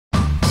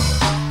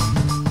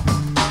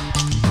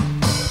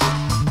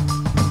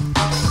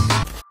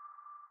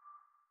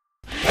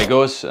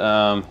guys,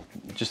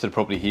 just at a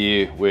property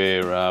here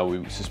where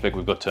we suspect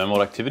we've got termite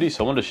activity.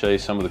 So I wanted to show you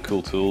some of the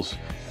cool tools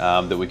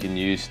that we can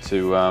use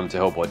to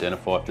help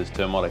identify if there's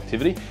termite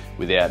activity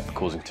without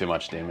causing too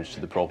much damage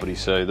to the property.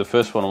 So the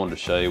first one I wanted to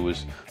show you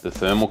was the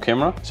thermal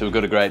camera. So we've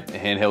got a great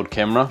handheld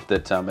camera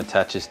that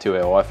attaches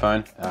to our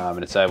iPhone,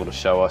 and it's able to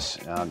show us,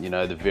 you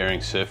know, the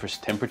varying surface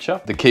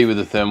temperature. The key with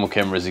the thermal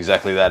camera is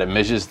exactly that. It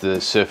measures the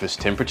surface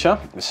temperature,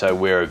 so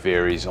where it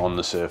varies on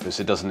the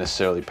surface. It doesn't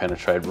necessarily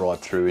penetrate right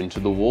through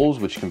into the walls,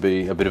 which can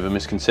be a bit of a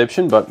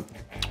misconception, but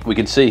we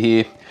can see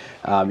here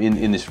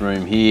in this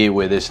room here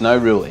where there's no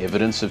real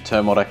evidence of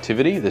termite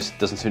activity. There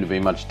doesn't seem to be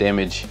much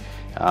damage,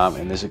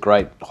 and there's a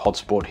great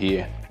hotspot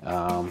here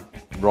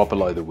right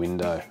below the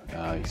window. You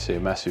can see a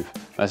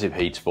massive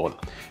heat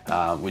spot,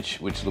 which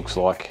looks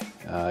like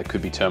it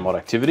could be termite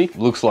activity.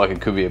 Looks like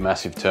it could be a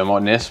massive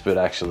termite nest, but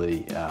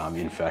actually,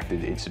 in fact,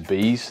 it's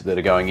bees that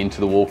are going into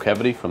the wall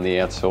cavity from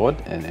the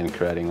outside and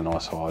creating a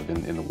nice hive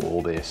in the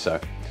wall there. So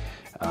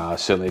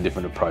certainly a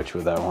different approach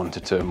with that one to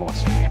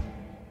termites.